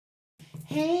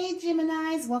Hey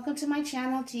Geminis, welcome to my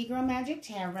channel, T-Girl Magic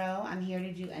Tarot. I'm here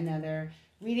to do another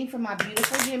reading for my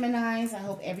beautiful Geminis. I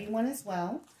hope everyone is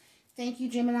well. Thank you,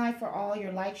 Gemini, for all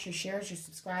your likes, your shares, your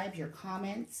subscribes, your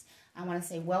comments. I want to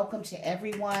say welcome to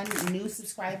everyone, new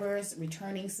subscribers,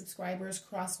 returning subscribers,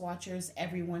 cross-watchers.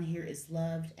 Everyone here is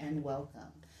loved and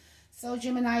welcome. So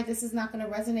Gemini, this is not going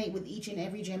to resonate with each and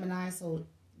every Gemini. So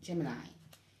Gemini,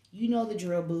 you know the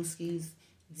drill, booskies.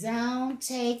 Don't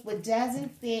take what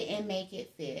doesn't fit and make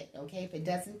it fit. Okay,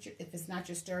 if it's not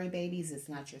your story, babies, it's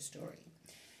not your story.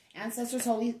 Ancestors,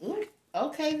 holy. Ooh,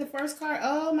 okay, the first card.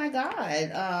 Oh my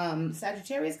God.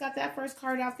 Sagittarius got that first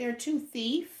card out there too.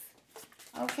 Thief.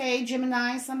 Okay,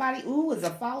 Gemini. Somebody. Ooh, is a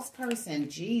false person.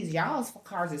 Jeez, y'all's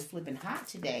cards is flipping hot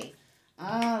today.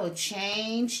 Oh,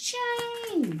 change.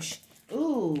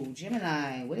 Ooh,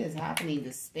 Gemini. What is happening?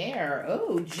 Despair.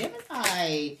 Oh,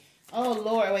 Gemini. Oh,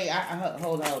 Lord, wait,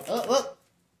 hold on. Oh,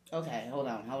 okay, hold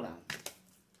on.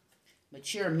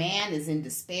 Mature man is in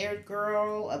despair,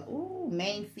 girl. Ooh,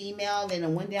 main female,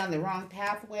 then went down the wrong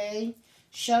pathway.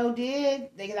 Show did.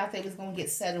 They thought they was going to get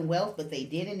sudden wealth, but they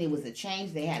didn't. It was a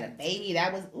change. They had a baby.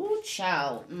 That was, ooh,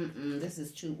 child. This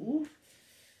is too, ooh.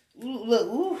 Ooh, look,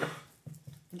 ooh.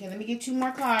 Okay, let me get two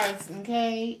more cards,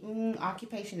 okay?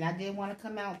 Occupation. I did want to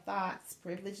come out. Thoughts.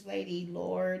 Privileged lady,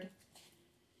 Lord.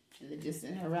 In the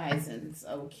distant horizons.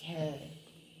 Okay.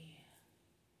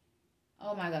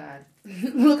 Oh my God.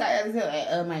 Look,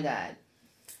 oh my God.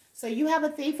 So you have a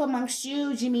thief amongst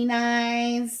you,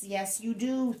 Geminis. Yes, you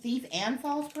do. Thief and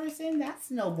false person.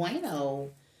 That's no bueno.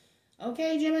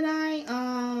 Okay, Gemini.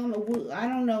 I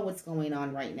don't know what's going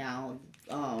on right now.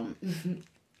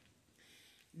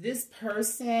 This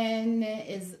person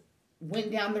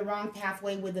went down the wrong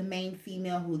pathway with the main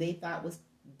female who they thought was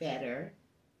better.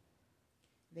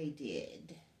 They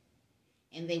did.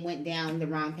 And they went down the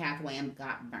wrong pathway and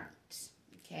got burnt.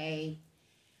 Okay.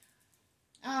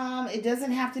 It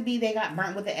doesn't have to be they got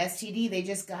burnt with the STD. It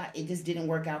just didn't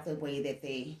work out the way that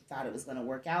they thought it was going to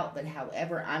work out. But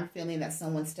however, I'm feeling that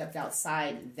someone stepped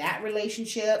outside that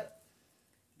relationship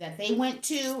that they went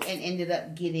to and ended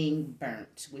up getting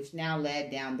burnt, which now led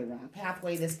down the wrong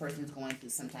pathway. This person's going through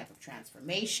some type of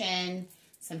transformation,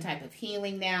 some type of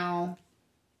healing now.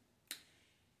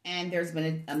 And there's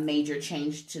been a major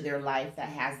change to their life that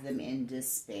has them in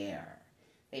despair.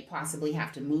 They possibly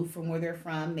have to move from where they're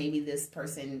from. Maybe this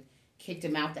person kicked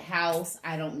them out the house.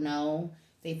 I don't know.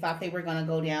 They thought they were going to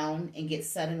go down and get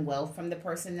sudden wealth from the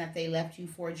person that they left you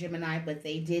for, Gemini, but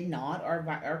they did not,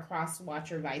 or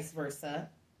cross-watch or vice versa.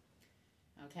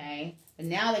 Okay? But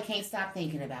now they can't stop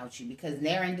thinking about you because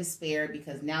they're in despair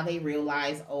because now they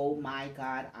realize, oh my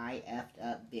God, I effed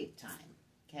up big time.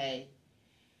 Okay?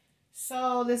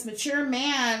 So this mature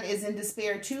man is in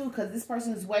despair too because this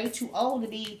person is way too old to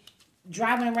be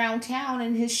driving around town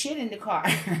and his shit in the car.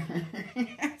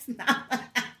 That's not.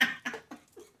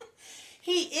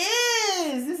 He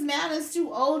is. This man is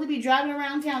too old to be driving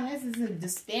around town. This is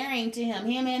despairing to him.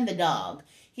 Him and the dog.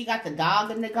 He got the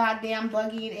dog in the goddamn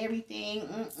buggy and everything.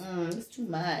 It's too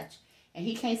much. And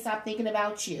he can't stop thinking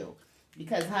about you.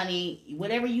 Because, honey,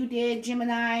 whatever you did,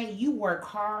 Gemini, you work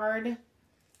hard.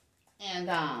 And,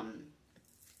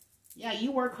 yeah,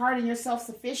 you work hard and you're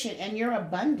self-sufficient and you're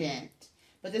abundant.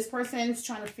 But this person's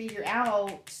trying to figure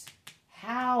out,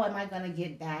 how am I going to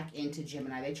get back into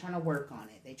Gemini? They're trying to work on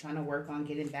it. They're trying to work on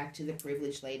getting back to the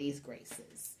privileged lady's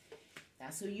graces.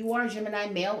 That's who you are, Gemini,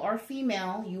 male or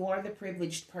female. You are the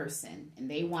privileged person. And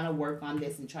they want to work on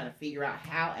this and try to figure out,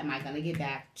 how am I going to get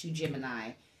back to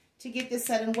Gemini to get this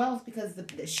sudden wealth? Because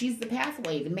she's the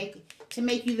pathway to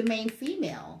make you the main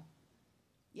female.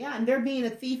 Yeah, and they're being a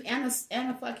thief and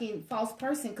a fucking false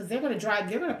person because they're going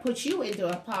to put you into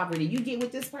a poverty. You get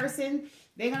with this person,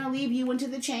 they're going to leave you into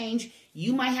the change.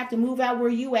 You might have to move out where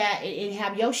you at and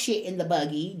have your shit in the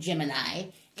buggy, Gemini,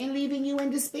 and leaving you in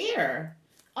despair.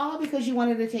 All because you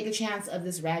wanted to take a chance of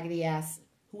this raggedy ass,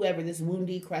 whoever this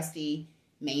woundy, crusty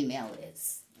main male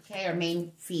is. Okay, or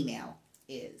main female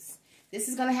is. This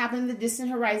is going to happen in the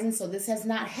distant horizon, so this has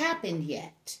not happened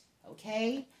yet.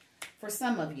 Okay? For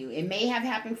some of you. It may have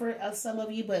happened for some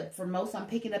of you, but for most, I'm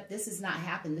picking up, this has not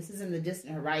happened. This is in the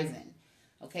distant horizon.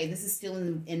 Okay, this is still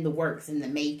in the works, in the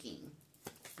making.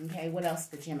 Okay, what else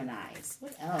for Geminis?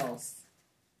 What else?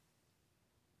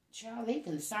 Child, they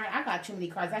concerned. I got too many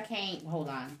cards. I can't, hold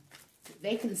on.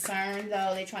 They concerned,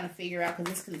 though. They're trying to figure out,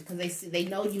 because they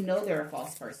know you know they're a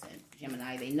false person,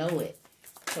 Gemini. They know it.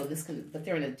 So but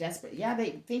they're in a desperate, yeah,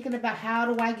 they thinking about, how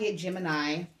do I get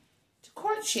Gemini to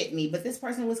courtship me? But this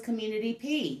person was community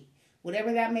P.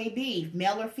 Whatever that may be,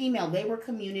 male or female, they were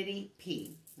community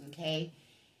P. Okay?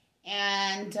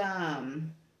 And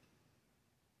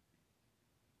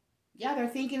Yeah, they're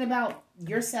thinking about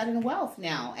your sudden wealth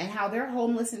now and how they're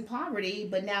homeless in poverty,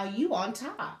 but now you on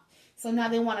top. So now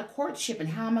they want a courtship, and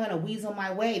how am I going to weasel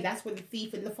my way? That's where the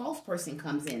thief and the false person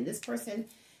comes in. This person,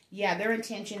 yeah, their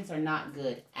intentions are not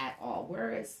good at all.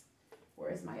 Where is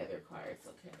my other cards?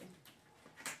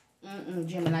 Okay.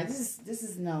 Gemini, this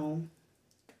is no.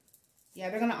 Yeah,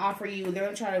 they're going to offer you, they're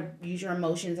going to try to use your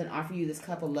emotions and offer you this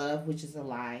cup of love, which is a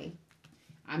lie.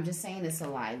 I'm just saying it's a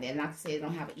lie. They're not to say they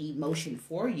don't have emotion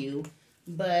for you,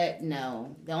 but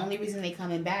no. The only reason they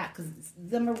coming back, because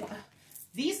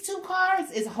these two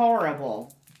cards is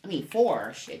horrible. I mean,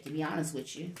 4, shit, to be honest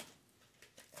with you.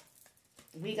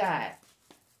 We got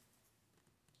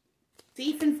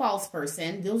thief and false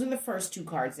person. Those are the first 2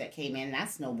 cards that came in.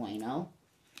 That's no bueno.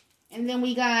 And then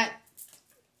we got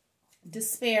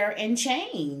despair and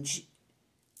change.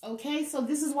 Okay, so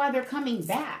this is why they're coming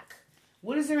back.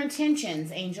 What is their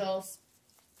intentions, angels?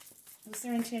 What's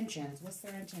their intentions? What's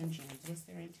their intentions? What's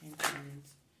their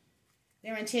intentions?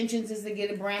 Their intentions is to get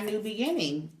a brand new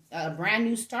beginning, a brand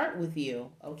new start with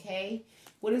you, okay?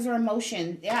 What is their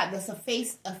emotion? Yeah, that's a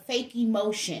fake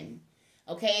emotion,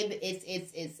 okay?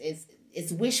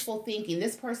 It's wishful thinking.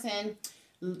 This person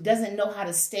doesn't know how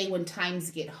to stay when times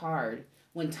get hard.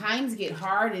 When times get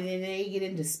hard and then they get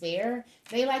in despair,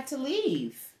 they like to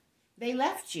leave. They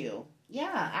left you.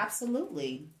 Yeah,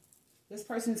 absolutely. This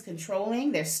person's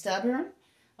controlling. They're stubborn.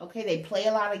 Okay, they play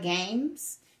a lot of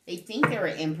games. They think they're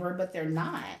an emperor, but they're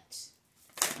not.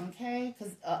 Okay,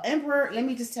 because emperor, let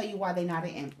me just tell you why they're not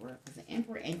an emperor. Because the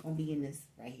emperor ain't going to be in this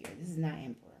right here. This is not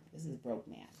emperor. This is broke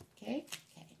man. Okay?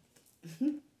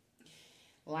 Okay.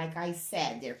 Like I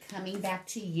said, they're coming back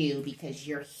to you because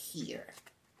you're here.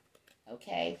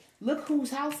 Okay, look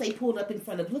whose house they pulled up in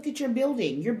front of. Look at your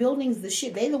building. Your building's the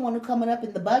shit. They the one who coming up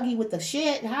in the buggy with the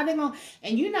shit. How they gonna?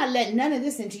 And you're not letting none of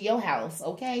this into your house.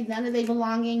 Okay, none of their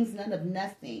belongings, none of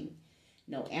nothing.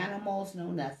 No animals, no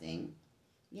nothing.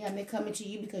 Yeah, and they're coming to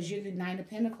you because you're the 9 of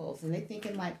Pentacles, and they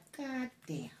thinking like, God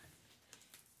damn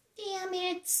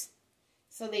it.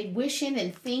 So they wishing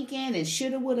and thinking and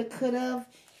shoulda, woulda, coulda,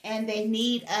 and they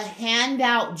need a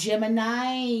handout,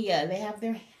 Gemini. They have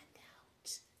their handout.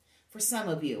 For some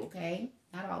of you, okay?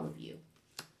 Not all of you.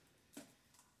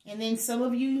 And then some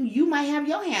of you, you might have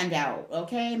your handout,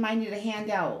 okay? Might need a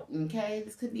handout, okay?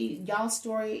 This could be y'all's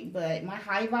story, but my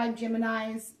high vibe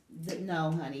Geminis,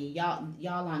 no, honey.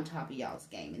 Y'all on top of y'all's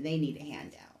game, and they need a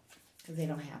handout because they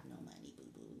don't have no money,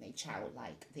 boo-boo. They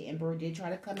childlike. The Emperor did try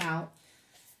to come out.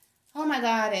 Oh, my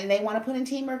God, and they want to put in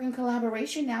teamwork and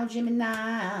collaboration now,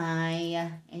 Gemini.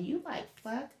 And you like,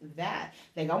 fuck that.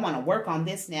 Like, I want to work on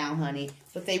this now, honey.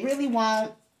 But they really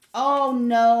won't. Oh,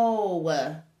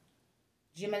 no.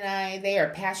 Gemini, they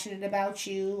are passionate about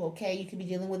you, okay? You could be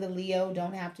dealing with a Leo,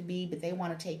 don't have to be, but they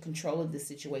want to take control of this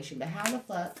situation. But how the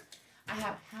fuck?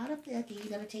 How the fuck are you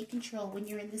going to take control when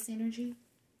you're in this energy?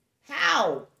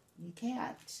 How? You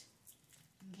can't.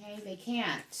 Okay, they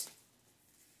can't.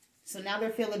 So now they're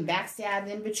feeling backstabbed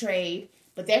and betrayed.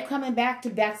 But they're coming back to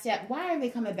backstab. Why are they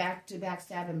coming back to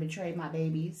backstab and betray my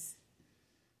babies?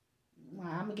 Well,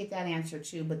 I'm going to get that answer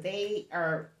too. But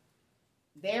they're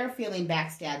feeling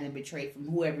backstabbed and betrayed from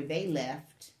whoever they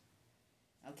left.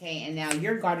 Okay, and now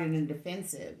you're guarded and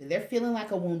defensive. They're feeling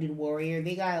like a wounded warrior.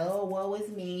 They got, oh, woe is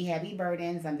me, heavy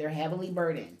burdens. And they're heavily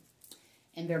burdened.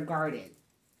 And they're guarded.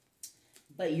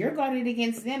 But you're guarded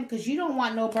against them because you don't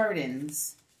want no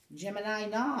burdens. Gemini,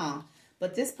 nah.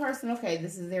 But this person, okay,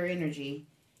 this is their energy.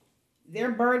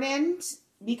 They're burdened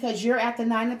because you're at the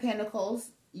 9 of Pentacles.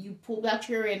 You pulled out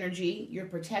your energy. You're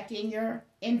protecting your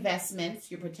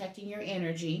investments. You're protecting your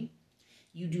energy.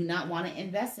 You do not want to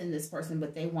invest in this person,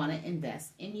 but they want to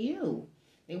invest in you.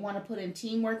 They want to put in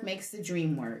teamwork makes the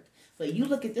dream work. But you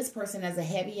look at this person as a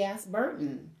heavy-ass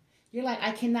burden. You're like,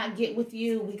 I cannot get with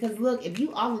you because, look, if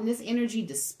you all in this energy,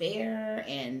 despair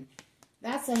and...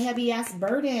 That's a heavy-ass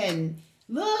burden.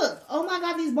 Look. Oh, my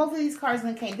God. Both of these cards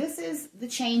that came. This is the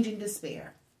change in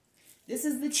despair. This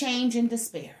is the change in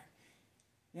despair.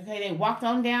 Okay, they walked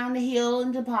on down the hill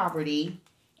into poverty.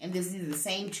 And this is the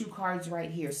same 2 cards right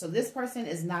here. So this person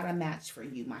is not a match for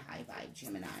you, my high vibe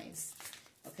Geminis.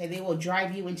 Okay, they will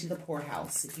drive you into the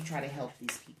poorhouse if you try to help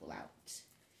these people out.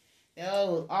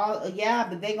 Oh, yeah,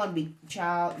 but they're going to be,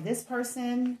 child, this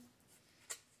person...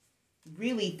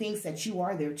 really thinks that you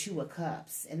are their 2 of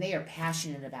Cups and they are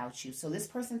passionate about you. So this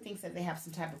person thinks that they have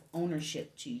some type of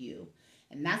ownership to you.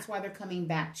 And that's why they're coming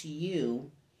back to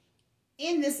you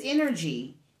in this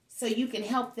energy so you can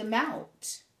help them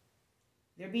out.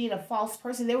 They're being a false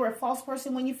person. They were a false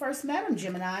person when you first met them,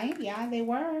 Gemini. Yeah, they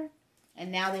were.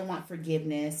 And now they want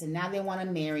forgiveness and now they want to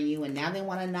marry you and now they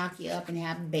want to knock you up and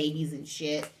have babies and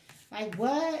shit. Like,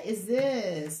 what is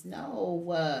this?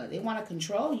 No, they want to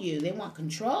control you. They want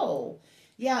control.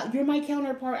 Yeah, you're my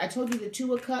counterpart. I told you the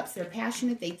Two of Cups. They're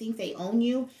passionate. They think they own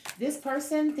you. This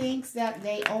person thinks that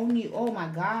they own you. Oh, my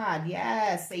God.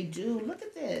 Yes, they do. Look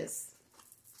at this.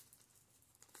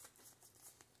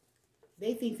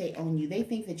 They think they own you. They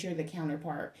think that you're the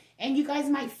counterpart. And you guys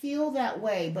might feel that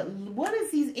way. But what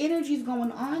is these energies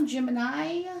going on,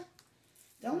 Gemini?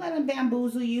 Don't let them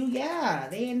bamboozle you. Yeah,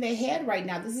 they're in their head right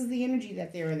now. This is the energy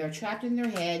that they're in. They're trapped in their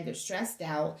head. They're stressed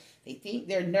out. They think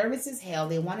they're nervous as hell.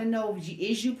 They want to know,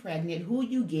 is you pregnant? Who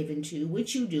you giving to?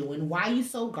 What you doing? Why you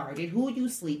so guarded? Who you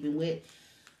sleeping with?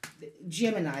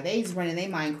 Gemini, they just running their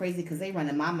mind crazy because they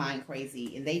running my mind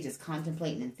crazy. And they just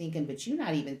contemplating and thinking, but you're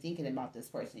not even thinking about this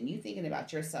person. You're thinking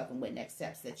about yourself and what next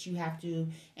steps that you have to.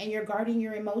 And you're guarding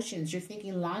your emotions. You're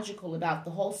thinking logical about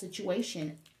the whole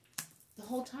situation. The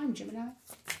whole time, Gemini.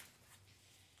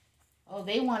 Oh,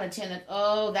 they want a 10 of...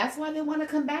 Oh, that's why they want to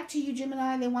come back to you,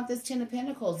 Gemini. They want this 10 of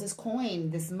Pentacles, this coin,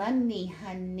 this money,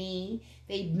 honey.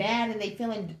 They mad and they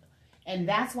feeling... And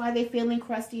that's why they feeling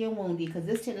crusty and woundy. Because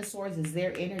this 10 of Swords is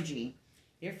their energy.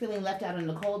 They're feeling left out in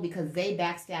the cold because they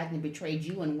backstabbed and betrayed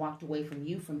you and walked away from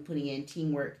you from putting in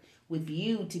teamwork with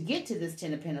you to get to this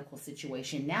 10 of Pentacles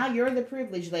situation. Now you're the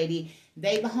privileged lady.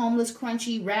 They the homeless,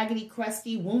 crunchy, raggedy,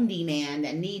 crusty, woundy man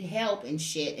that need help and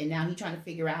shit. And now he's trying to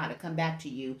figure out how to come back to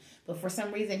you. But for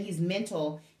some reason, he's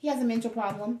mental. He has a mental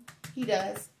problem. He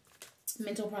does.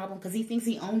 Mental problem because he thinks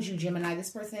he owns you, Gemini. This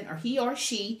person, or he or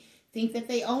she, think that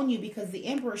they own you because the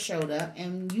Emperor showed up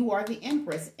and you are the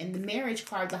Empress. And the marriage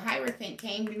card, the Hierophant,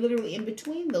 came literally in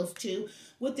between those two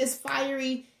with this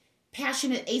fiery,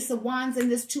 passionate Ace of Wands and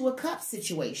this Two of Cups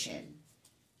situation.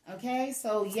 Okay,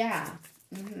 so yeah.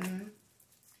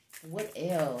 What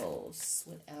else?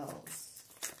 What else?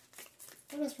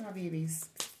 What else for my babies?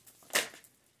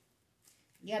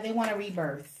 Yeah, they want a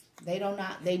rebirth. They want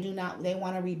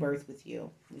a rebirth with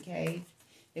you. Okay?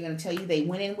 They're going to tell you they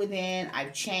went in within.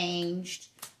 I've changed.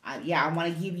 I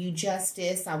want to give you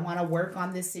justice. I want to work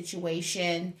on this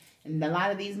situation. And a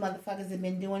lot of these motherfuckers have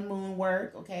been doing moon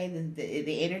work, okay?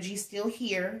 The energy's still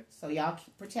here. So y'all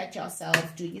protect yourselves.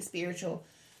 Do your spiritual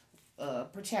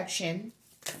protection,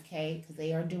 okay? Because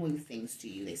they are doing things to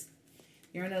you.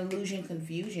 They're in illusion,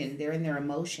 confusion. They're in their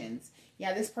emotions.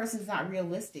 Yeah, this person's not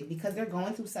realistic because they're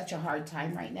going through such a hard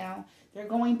time right now. They're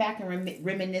going back and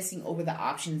reminiscing over the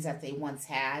options that they once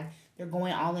had. They're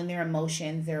going all in their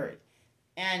emotions. They're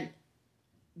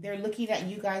looking at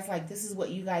you guys like this is what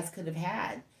you guys could have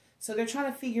had. So they're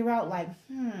trying to figure out like,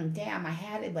 damn, I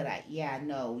had it, but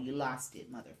no, you lost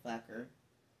it, motherfucker.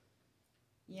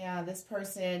 Yeah, this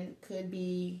person could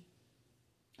be,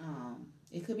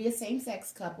 it could be a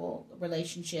same-sex couple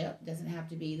relationship. Doesn't have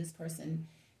to be. This person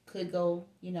could go,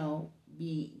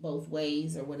 be both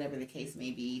ways or whatever the case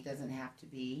may be. Doesn't have to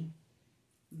be.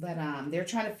 But they're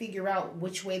trying to figure out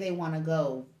which way they want to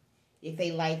go. If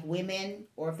they like women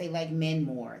or if they like men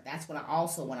more. That's what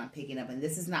I'm picking up. And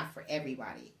this is not for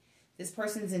everybody. This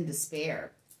person's in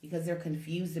despair because they're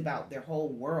confused about their whole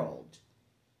world.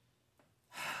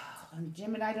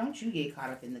 Gemini, don't you get caught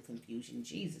up in the confusion.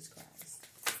 Jesus Christ.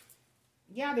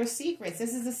 Yeah, there's secrets.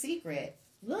 This is a secret.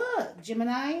 Look,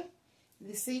 Gemini.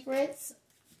 The secrets.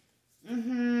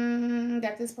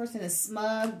 That this person is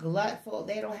smug, glutful.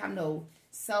 They don't have no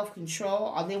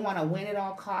self-control. Or they want to win at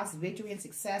all costs. Victory and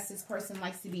success. This person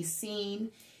likes to be seen.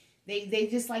 They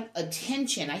just like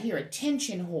attention. I hear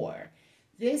attention whore.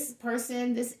 This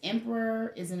person, this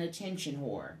Emperor, is an attention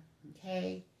whore.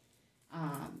 Okay?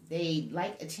 They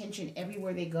like attention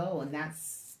everywhere they go. And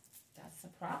that's a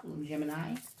problem,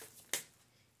 Gemini.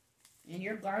 And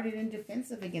you're guarded and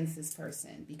defensive against this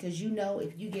person. Because you know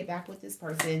if you get back with this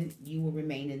person, you will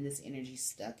remain in this energy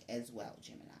stuck as well,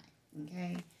 Gemini.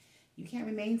 Okay? You can't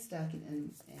remain stuck.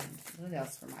 And what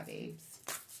else for my babes?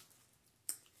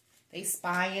 They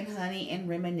spying, honey, and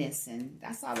reminiscing.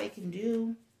 That's all they can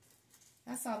do.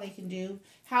 That's all they can do.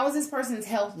 How is this person's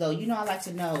health, though? You know I like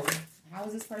to know. How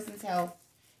is this person's health?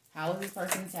 How is this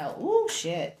person's health? Ooh,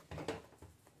 shit.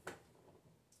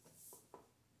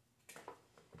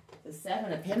 The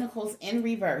Seven of Pentacles in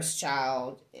reverse,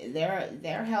 child.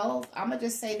 Their health, I'm going to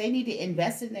just say they need to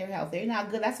invest in their health. They're not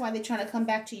good. That's why they're trying to come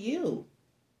back to you.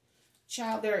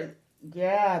 Child, they're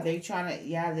trying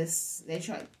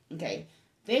to, okay.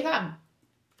 They got,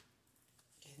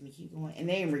 let me keep going. And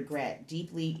they regret,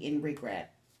 deeply in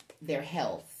regret, their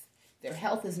health. Their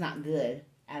health is not good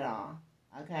at all,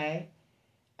 okay?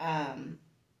 And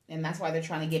that's why they're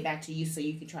trying to get back to you so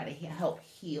you can try to help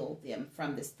heal them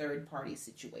from this third-party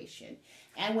situation.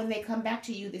 And when they come back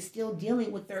to you, they're still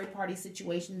dealing with third-party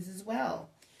situations as well.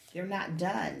 They're not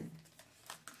done.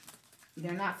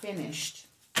 They're not finished.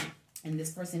 And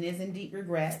this person is in deep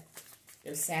regret.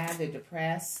 They're sad. They're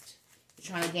depressed.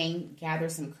 They're trying to gather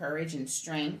some courage and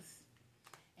strength.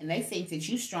 And they think that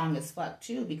you're strong as fuck,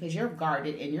 too, because you're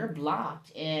guarded and you're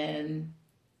blocked. And,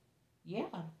 yeah,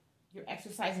 you're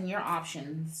exercising your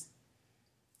options.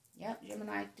 Yep,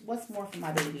 Gemini, what's more for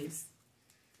my babies?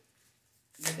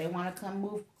 But they want to come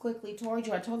move quickly towards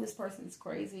you. I told this person it's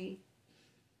crazy.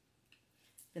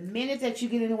 The minute that you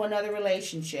get into another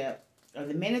relationship, or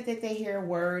the minute that they hear a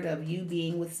word of you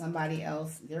being with somebody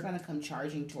else, they're going to come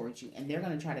charging towards you. And they're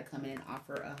going to try to come in and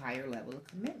offer a higher level of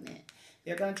commitment.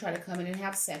 They're going to try to come in and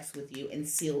have sex with you and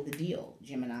seal the deal,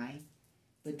 Gemini.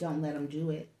 But don't let them do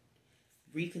it.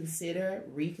 Reconsider,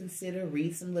 read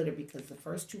some litter, because the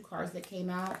first two cards that came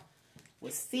out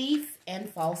was thief and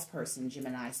false person,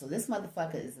 Gemini. So this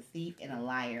motherfucker is a thief and a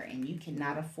liar, and you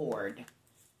cannot afford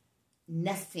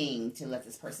nothing to let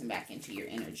this person back into your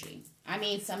energy. I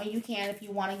mean, some of you can if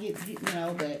you want to get, you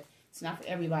know, but it's not for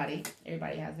everybody.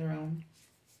 Everybody has their own.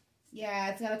 Yeah,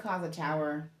 it's going to cause a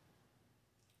tower.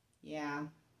 Yeah.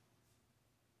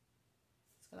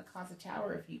 It's going to cause a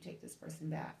tower if you take this person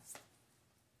back.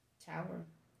 Tower.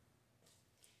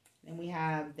 Then we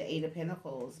have the Eight of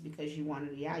Pentacles, because you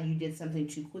wanted, yeah, you did something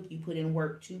too quick. You put in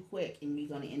work too quick, and you're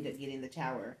going to end up getting the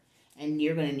Tower. And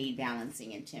you're going to need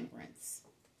balancing and temperance.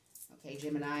 Okay,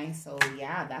 Gemini. So,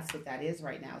 yeah, that's what that is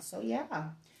right now. So, yeah.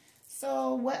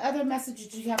 So, what other messages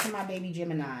do you have for my baby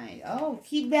Gemini? Oh,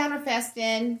 keep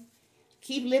manifesting.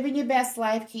 Keep living your best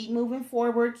life. Keep moving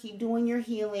forward. Keep doing your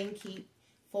healing. Keep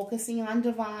focusing on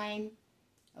divine.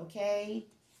 Okay?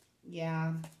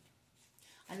 Yeah.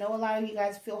 I know a lot of you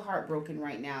guys feel heartbroken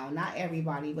right now. Not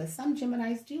everybody, but some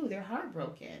Geminis do. They're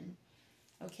heartbroken.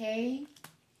 Okay?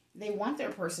 They want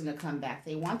their person to come back.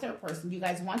 They want their person. You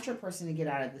guys want your person to get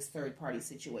out of this third-party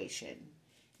situation.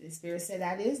 The Spirit said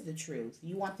that is the truth.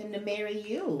 You want them to marry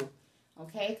you.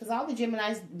 Okay? Because all the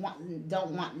Geminis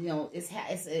don't want, you know, it's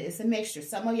a mixture.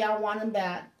 Some of y'all want them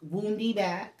back, woundy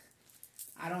back.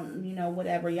 I don't, you know,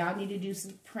 whatever. Y'all need to do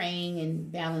some praying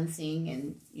and balancing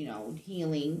and, you know,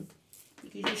 healing.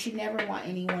 Because you should never want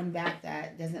anyone back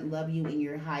that doesn't love you in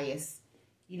your highest,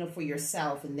 you know, for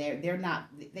yourself. And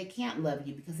they can't love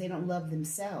you because they don't love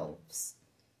themselves.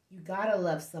 You gotta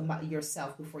love somebody,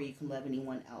 yourself, before you can love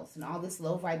anyone else. And all this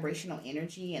low vibrational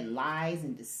energy and lies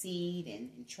and deceit and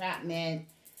entrapment,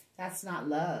 that's not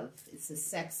love. It's a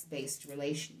sex-based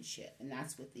relationship. And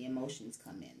that's what the emotions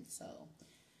come in. So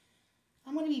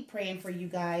I'm going to be praying for you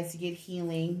guys to get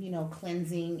healing, you know,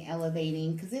 cleansing,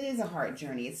 elevating, because it is a hard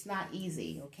journey. It's not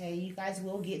easy, okay? You guys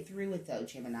will get through it, though,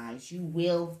 Geminis. You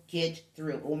will get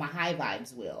through it. Well, my high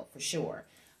vibes will, for sure.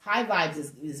 High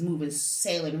vibes is moving,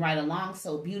 sailing right along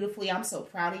so beautifully. I'm so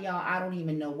proud of y'all. I don't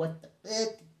even know what the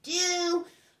fuck to do.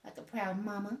 Like a proud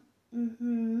mama.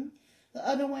 The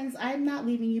other ones, I'm not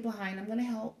leaving you behind. I'm going to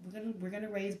help.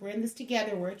 We're in this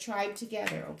together. We're a tribe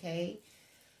together, okay?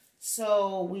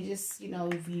 So we just, you know,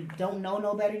 if you don't know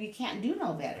no better, you can't do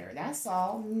no better. That's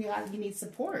all. You need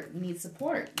support. You need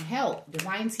support, help.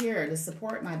 Divine's here to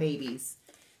support my babies.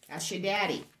 That's your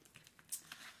daddy.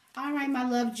 All right, my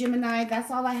love Gemini.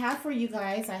 That's all I have for you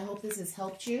guys. I hope this has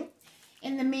helped you.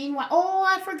 In the meanwhile, oh,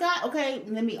 I forgot. Okay,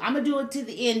 I'm gonna do it to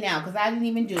the end now because I didn't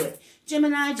even do it.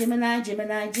 Gemini, Gemini,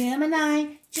 Gemini,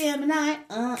 Gemini, Gemini,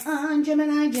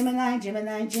 Gemini, Gemini,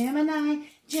 Gemini, Gemini.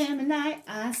 Gemini,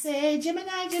 I say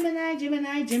Gemini, Gemini,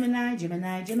 Gemini, Gemini,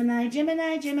 Gemini, Gemini, Gemini,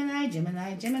 Gemini, Gemini,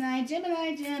 Gemini, Gemini,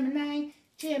 Gemini,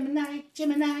 Gemini,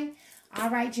 Gemini. All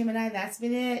right, Gemini, that's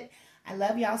been it. I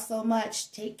love y'all so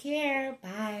much. Take care.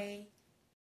 Bye.